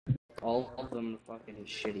them fucking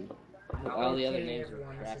shitty. All the other Okay, names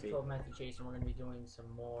everyone, are this is crappy. 12 Matthew Chase, and we're going to be doing some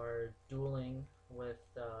more dueling with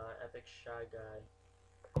Epic Shy Guy.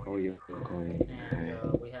 Oh, you're recording.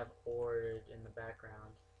 And we have orrid in the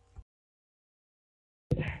background.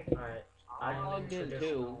 Alright, I am in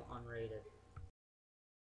traditional unrated.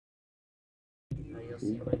 You'll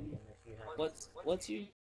see my name if you have. What's your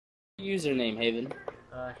username, Haven?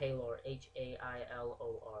 Hailor, Hailor.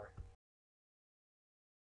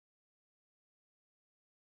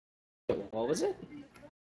 What was it?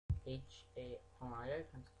 Hold on, Hailor.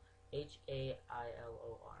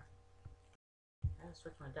 I gotta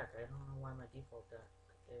switch my deck. I don't know why my default deck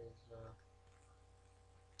is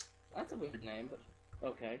That's a weird name, but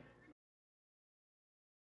okay.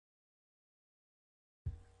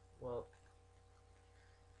 well,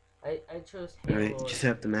 I chose Hailor. Alright, you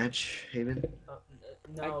set up the match, Haven?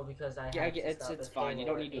 No, because I Yeah, have to it's stop at fine. You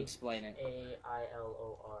don't need to Hailor, explain it. Hailor.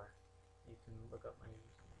 You can look up my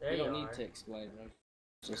username. There You you don't are. need to explain it.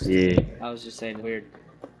 Yeah. I was just saying weird.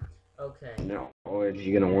 Okay. No, or are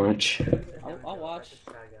you gonna watch? I'll watch.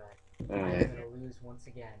 I'm Alright. gonna lose once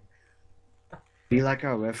again. Be like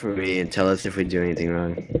our referee and tell us if we do anything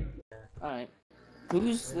wrong. Alright.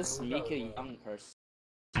 Who's this Mika young person?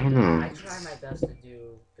 I don't know. I try my best to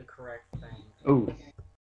do the correct thing. Oh.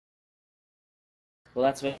 Well,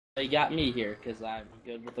 that's what they got me here, because I'm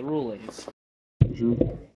good with the rulings.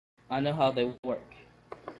 I know how they work.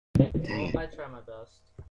 Dang. I try my best.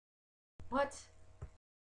 What?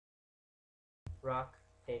 Rock,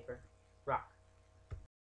 paper, rock.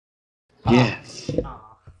 Yes.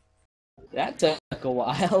 Aw. That took a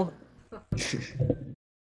while.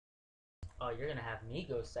 Oh, you're gonna have me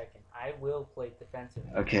go second. I will play defensive.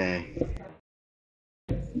 Okay.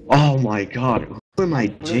 Oh my god. Who am I, I'm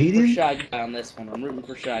rooting for Jaden? Shy Guy on this one. I'm rooting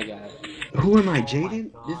for Shy Guy. Who am I, Oh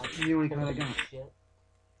Jaden? my This God. is the only card I Holy got. shit.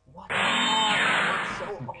 What? That's so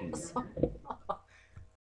Okay. awesome.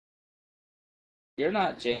 You're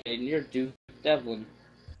not Jaden, you're Duke Devlin.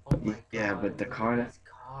 Oh my Yeah, God, but the look at card these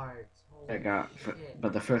cards. I Holy got, shit.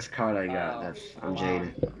 but the first card I got, Oh. I'm Oh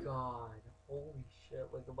Jaden. my God. Holy shit,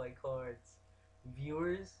 look at my cards.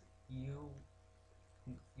 Viewers, you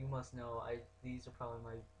must know these are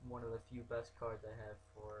probably one of the few best cards I have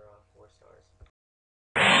for 4 stars.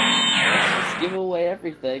 Let's just give away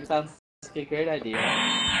everything. Sounds like a great idea.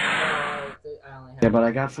 I only have Yeah, but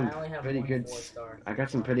I got some only have pretty one good. 4-star. I got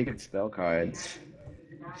some pretty good spell cards.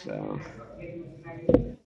 So.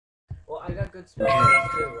 Well, I got good spell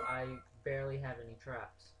cards too. I barely have any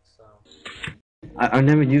traps, so. I've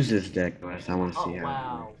never used this deck, but I want to Oh see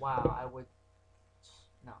how. wow! I would.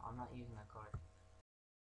 No, I'm not using that card.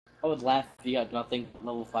 I would laugh if you got nothing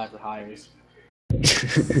level 5 or higher.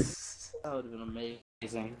 That would have been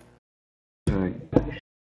amazing. Alright.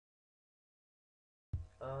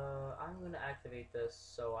 I'm gonna activate this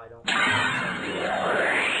so I don't.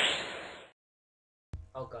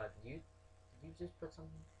 Oh God, did you just put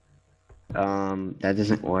something? That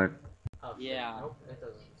doesn't work. Oh, Yeah. Nope, it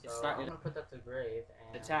doesn't. It's So not- I'm gonna put that to grave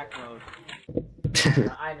and. Attack mode.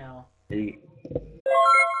 I know. Hey,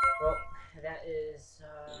 Well, that is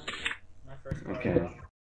my first card. okay.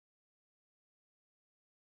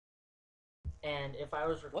 And if I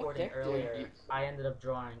was recording deck do earlier, you- I ended up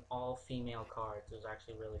drawing all female cards. It was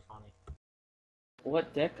actually really funny.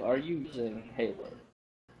 What deck are you using, Halo?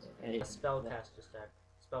 A spellcaster's deck.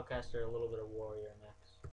 Spellcaster, a little bit of warrior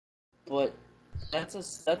mix. But that's a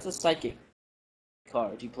psychic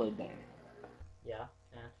card you played there. Yeah,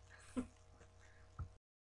 and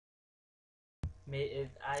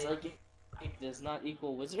Psychic does not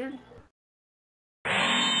equal wizard? It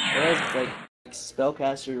has like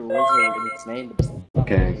spellcaster or wizard in its name. But it's not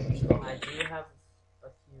Okay. wizard. I do have a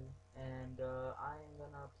few, and I am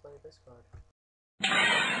gonna play this card.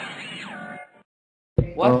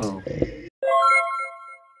 What? Oh.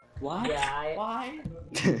 What? Yeah, Why?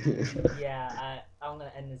 Yeah, I'm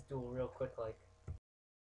gonna end this duel real quick, like.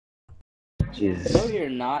 No, Jesus. you're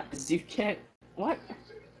not. 'Cause you can't. What?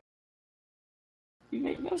 You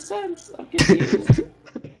make no sense. I'm confused.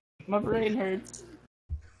 My brain hurts.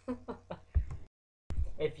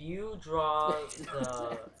 If you draw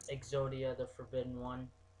the Exodia, the forbidden one,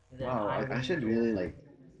 then Wow, I I should really like.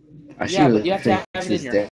 I Yeah, should but really you have to have fix it in this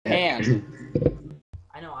your deck. hand.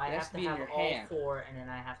 I know, I It has have to to be in have your all hand. 4, and then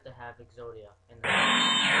I have to have Exodia. In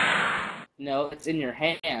the No, it's in your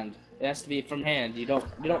hand. It has to be from hand. You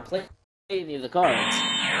don't play any of the cards.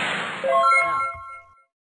 Now,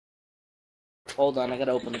 Hold on, I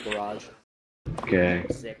gotta open the garage. Okay. I'm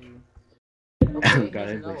sick. okay, Got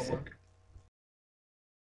here's it. another one.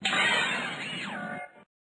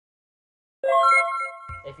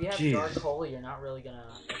 If you have Jeez. Dark Hole, you're not really gonna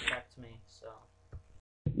affect me, so.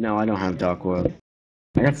 No, I don't have Dark World.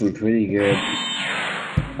 I got some pretty good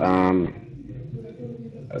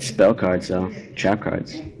spell cards though. Trap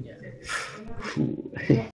cards. Yeah. Ooh.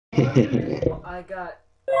 Well, I got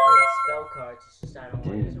good spell cards, it's just I don't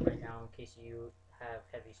want to use them right now in case you have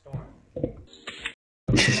Heavy Storm.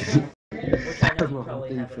 Which I know you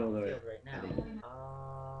probably have it on the field right now.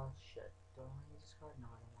 Shit. Do I want to use this card? No, I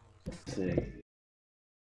don't want to use Let's this. see.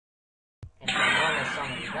 And if I want to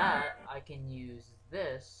summon that, I can use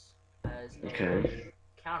this as a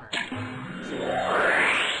counter. So you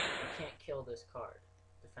can't kill this card.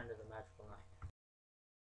 Defender the Magical Knight.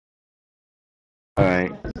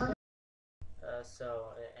 Alright.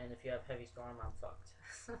 And if you have Heavy Storm, I'm fucked.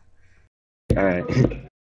 Alright.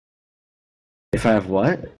 If I have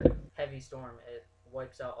what? Heavy Storm, it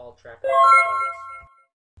wipes out all trap and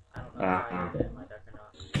spell cards. I don't know if I have it in my deck or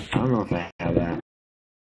not. I don't know if I have that.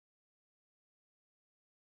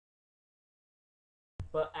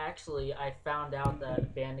 But actually, I found out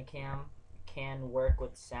that Bandicam can work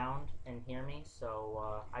with sound and hear me,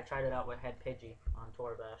 so I tried it out with Head Pidgey on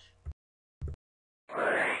Torbash.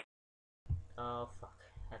 Oh fuck,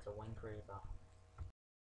 that's a Wing Karibo.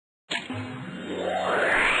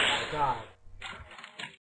 Oh my god.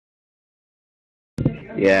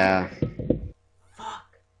 Yeah.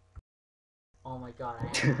 Fuck! Oh my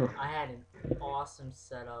god, I had an awesome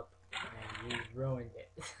setup and you ruined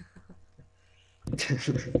it.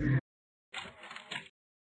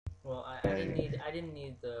 Well, I didn't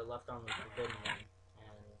need the left arm of the Forbidden One,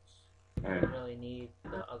 and I didn't really need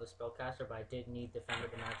the other spellcaster, but I did need Defender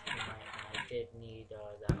the Magical Knight, and I did need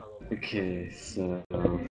that other one. Okay, so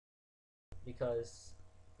Because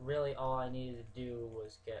really all I needed to do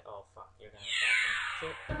was get oh fuck, you're gonna attack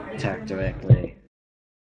me. Shit. attack directly.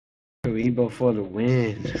 Karibo for the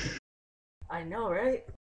win. I know, right?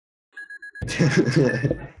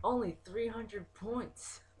 Only 300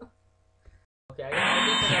 points. Okay, I guess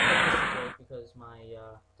I got this break because my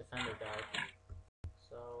defender died.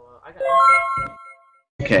 So I got nothing.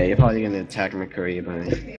 Okay, you're probably gonna attack my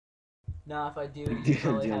Karibo. Now if I do, you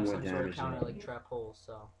probably have some sort of counter like trap holes.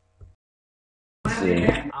 So Let's see.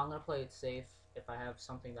 I'm gonna play it safe. If I have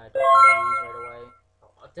something that I don't want to use right away.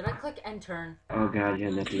 Oh, did I click end turn? Oh god, you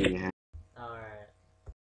had nothing in your hand. Alright.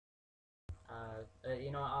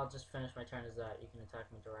 You know, I'll just finish my turn as that. You can attack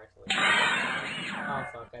me directly. Oh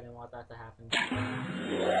fuck, I didn't want that to happen.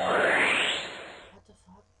 What the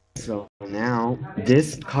fuck? So now,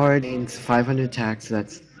 this card gains 500 attacks, so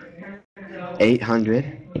that's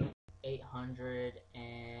 800. 800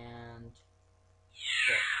 and...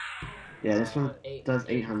 Yeah, this one does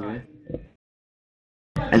 800.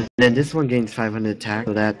 85. And then this one gains 500 attacks,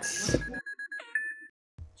 so that's...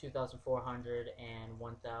 2,400 and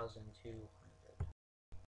 1,200.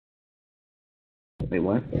 Wait,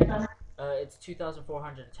 what? It's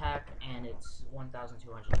 2,400 attack and it's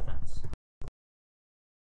 1,200 defense.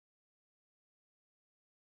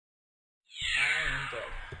 I am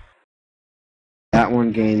dead. That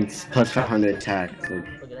one gains plus 500 attack, so Look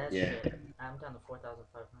at that yeah. shit. I'm down to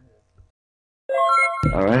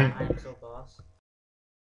 4,500. Alright. I am so boss.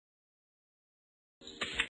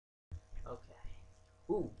 Okay.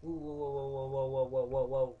 Ooh, whoa, whoa, whoa, whoa, whoa, whoa, whoa,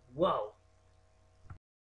 whoa, whoa.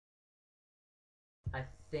 I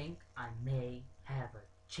think I may have a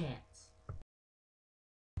chance.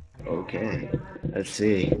 Okay. Let's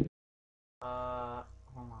see. Hold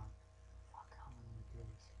on. Fuck, how am I gonna do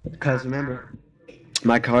this? Because remember,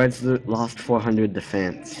 my cards lost 400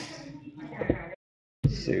 defense.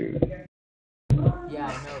 So... Yeah, I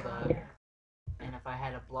know that. And if I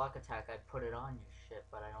had a block attack, I'd put it on your shit,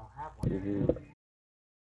 but I don't have one.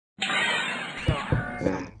 So I'm gonna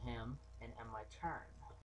summon him and end my turn.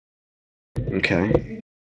 Okay.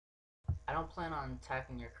 I don't plan on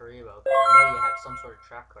attacking your Karibo, because I know you have some sort of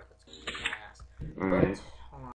trap card that's gonna kick my ass. Alright. But, hold on.